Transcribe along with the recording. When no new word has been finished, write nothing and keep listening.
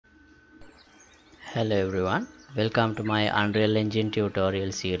Hello everyone, welcome to my Unreal Engine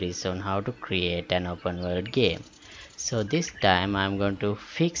tutorial series on how to create an open world game. So this time I'm going to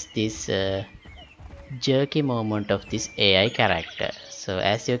fix this jerky moment of this AI character. So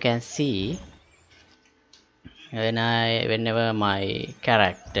as you can see, whenever my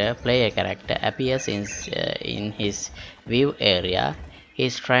player character appears in his view area,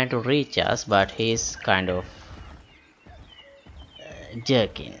 he's trying to reach us, but he's kind of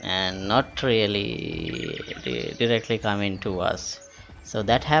jerking and not really directly coming to us. So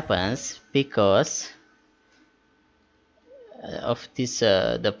that happens because of this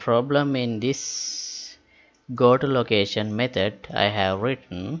the problem in this go to location method I have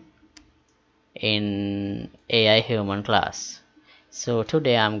written in AI human class. So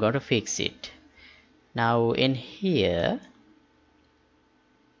today I'm going to fix it. Now in here,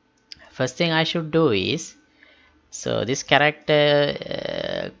 first thing I should do is, so this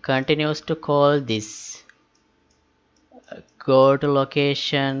character continues to call this go to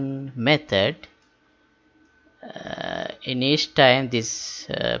location method in each time this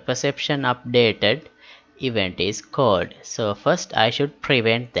perception updated event is called. So first I should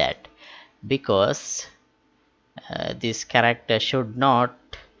prevent that, because this character should not,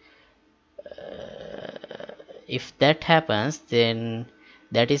 if that happens, then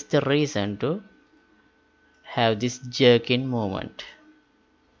that is the reason to have this jerk-in movement,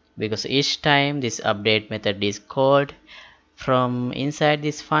 because each time this update method is called, from inside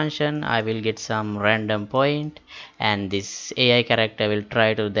this function I will get some random point, and this AI character will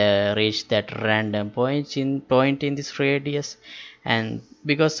try to reach that random point in this radius, and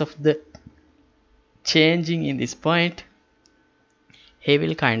because of the changing in this point he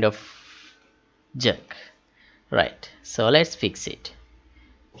will kind of jerk. Right, so let's fix it.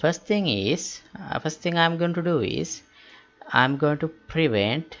 First thing I'm going to do is I'm going to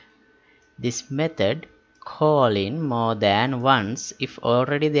prevent this method calling more than once if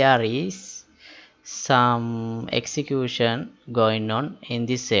already there is some execution going on in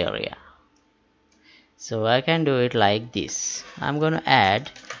this area. So I can do it like this. I'm going to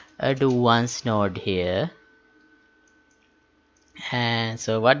add a do once node here, and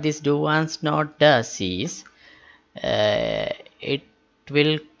so what this do once node does is it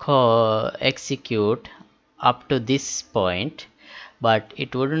will execute up to this point, but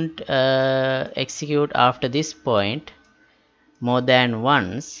it wouldn't execute after this point more than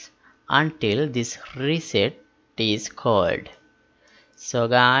once until this reset is called.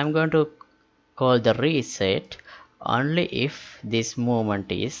 So I'm going to call the reset only if this movement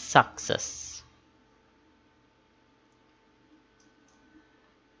is success.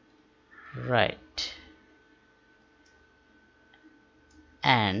 Right.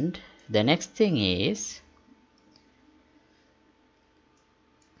 And the next thing is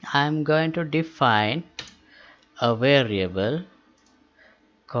I'm going to define a variable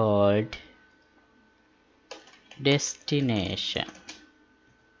called destination.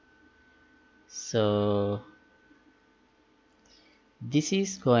 So this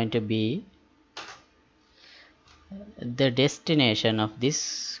is going to be the destination of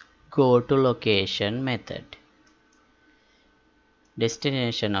this go to location method,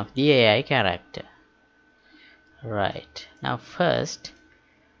 destination of the AI character. Right, now first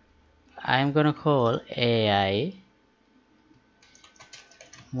I'm gonna call AI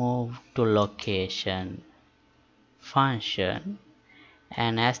move to location function,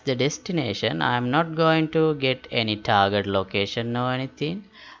 and as the destination I'm not going to get any target location or anything.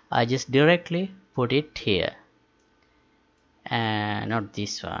 I just directly put it here, and not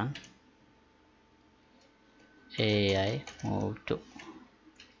this one. AI move to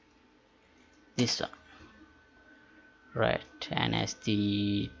this one. Right, and as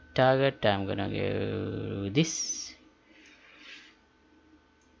the target I'm gonna go this,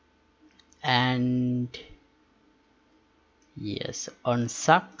 and yes, on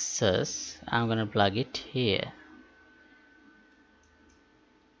success I'm gonna plug it here,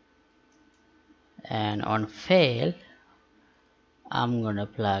 and on fail I'm gonna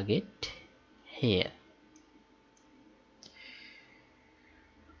plug it here.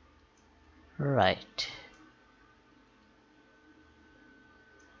 Right,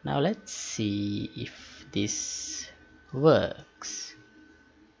 now let's see if this works.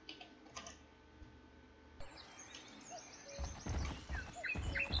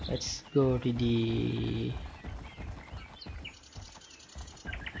 Let's go to the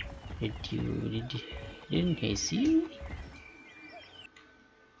didn't he see?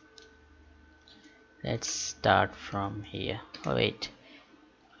 Let's start from here. Oh wait,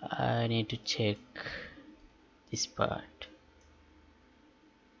 I need to check this part.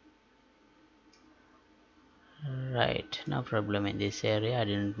 Right, no problem in this area. I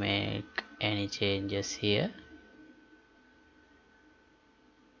didn't make any changes here.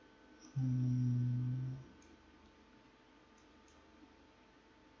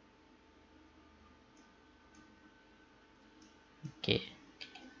 Okay,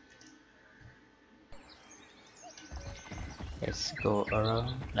 let's go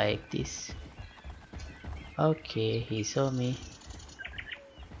around like this. Okay, he saw me,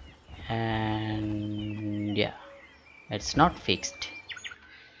 and yeah, it's not fixed.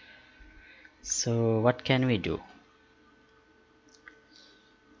 So what can we do?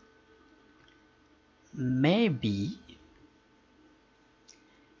 Maybe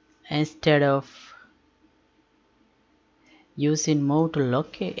instead of using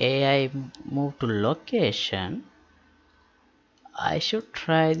AI move to location, I should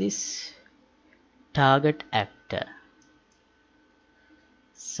try this target actor.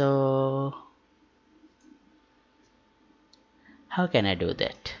 So how can I do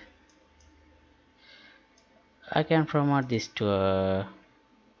that? I can promote this to a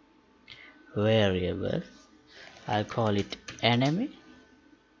variable. I'll call it enemy.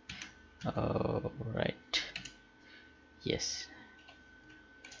 Oh, right. Yes,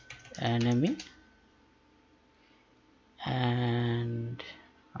 enemy, and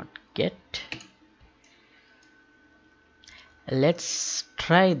not get. Let's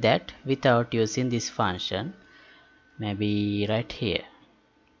try that without using this function. Maybe right here.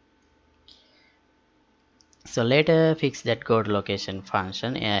 So later fix that go to location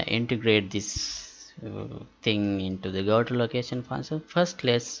function, integrate this thing into the go to location function. First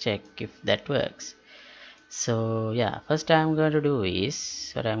let's check if that works. So yeah, first what I'm going to do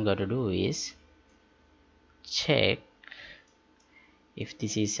is check if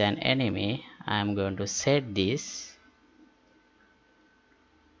this is an enemy. I'm going to set this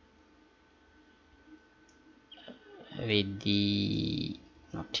with the,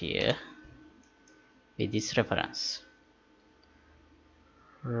 not here, with this reference,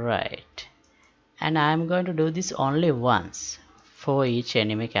 right? And I'm going to do this only once for each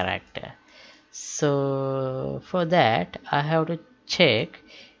enemy character. So for that I have to check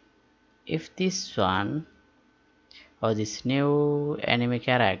if this one or this new enemy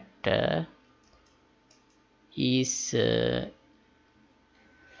character is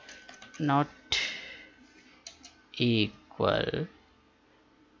not equal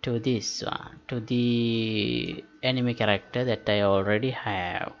to this one, to the enemy character that I already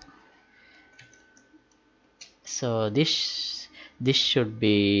have. So this should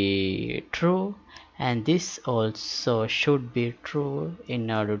be true, and this also should be true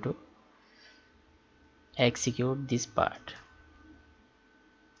in order to execute this part.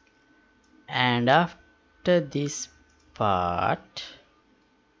 And after this part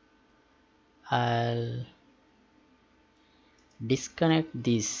I'll disconnect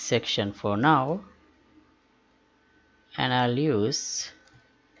this section for now, and I'll use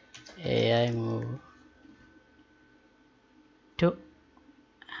AI move to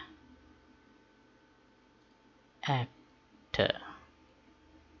actor.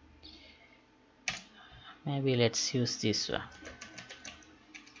 Maybe let's use this one,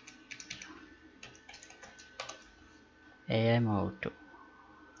 AI move to.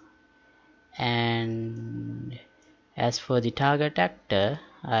 And as for the target actor,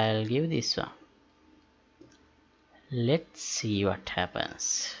 I'll give this one. Let's see what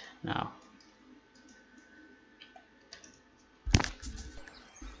happens now.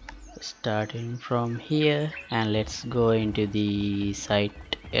 Starting from here, and let's go into the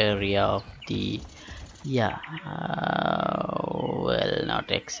site area of the, yeah, well, not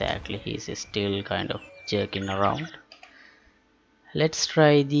exactly, he's still kind of jerking around. Let's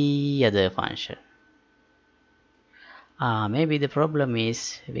try the other function. Maybe the problem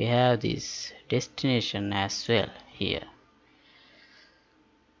is we have this destination as well here.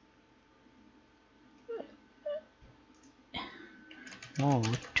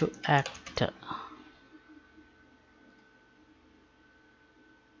 Move to actor.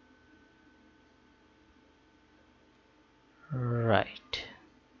 Right.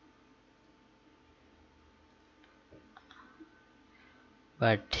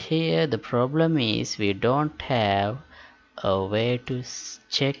 But here the problem is we don't have a way to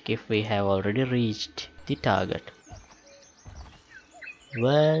check if we have already reached the target.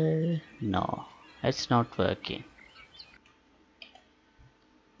 Well, no, it's not working.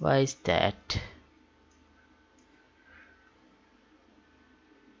 Why is that?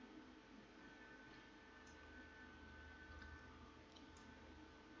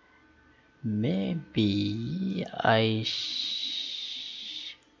 Maybe I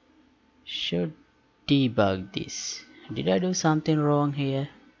should debug this. Did I do something wrong here?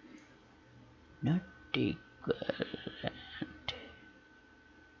 Not equal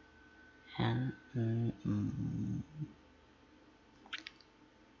and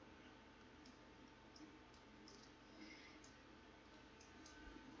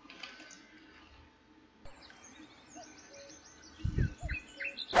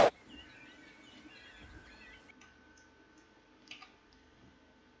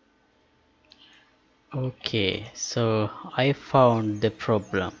okay, so I found the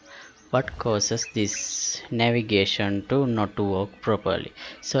problem. What causes this navigation to not to work properly?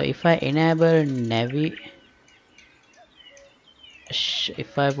 So if I enable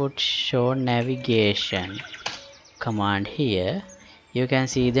if I would show navigation command here, you can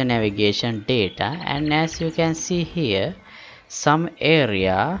see the navigation data, and as you can see here, some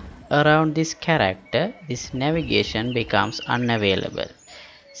area around this character, this navigation becomes unavailable.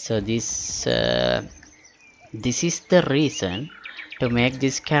 So this is the reason to make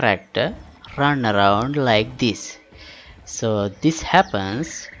this character run around like this. So this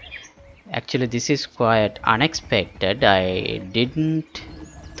happens, actually this is quite unexpected. I didn't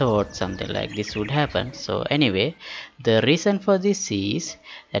thought something like this would happen. So anyway, the reason for this is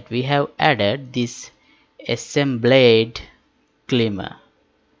that we have added this 𝐒𝐮𝐩𝐸𝐭.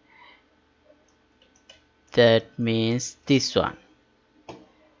 That means this one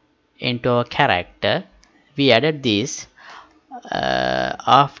into our character. We added this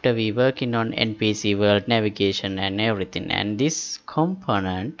after we working on NPC world navigation and everything, and this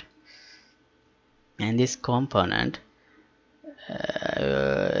component by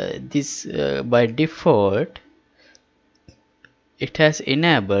default it has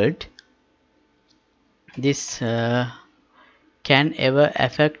enabled this can ever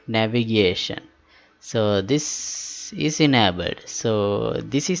affect navigation. So this is enabled, so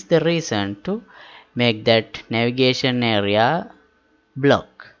this is the reason to make that navigation area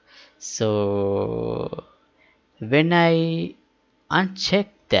block. So when I uncheck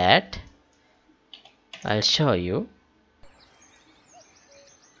that, I'll show you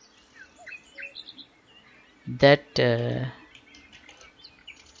that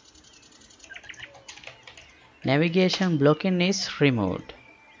navigation blocking is removed.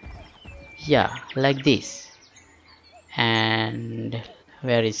 Yeah, like this. And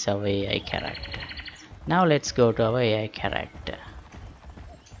where is our AI character? Now let's go to our AI character.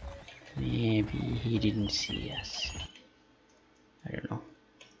 Maybe he didn't see us. I don't know.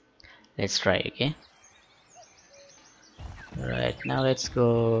 Let's try again. Right, now let's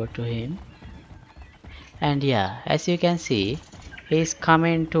go to him. And yeah, as you can see, he's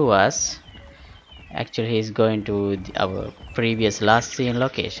coming to us. Actually, he's going to our previous last seen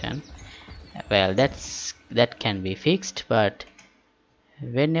location. Well, that can be fixed, but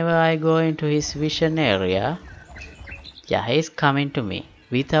whenever I go into his vision area, yeah, he's coming to me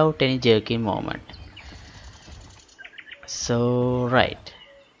without any jerky movement. So right,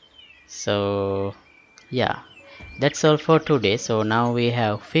 so yeah, that's all for today. So now we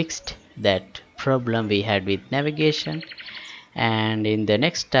have fixed that problem we had with navigation, and in the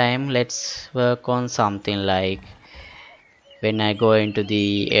next time let's work on something like when I go into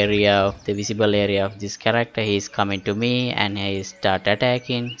the area of the visible area of this character, he is coming to me and he start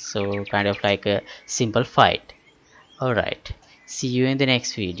attacking. So kind of like a simple fight. Alright, see you in the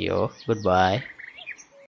next video. Goodbye.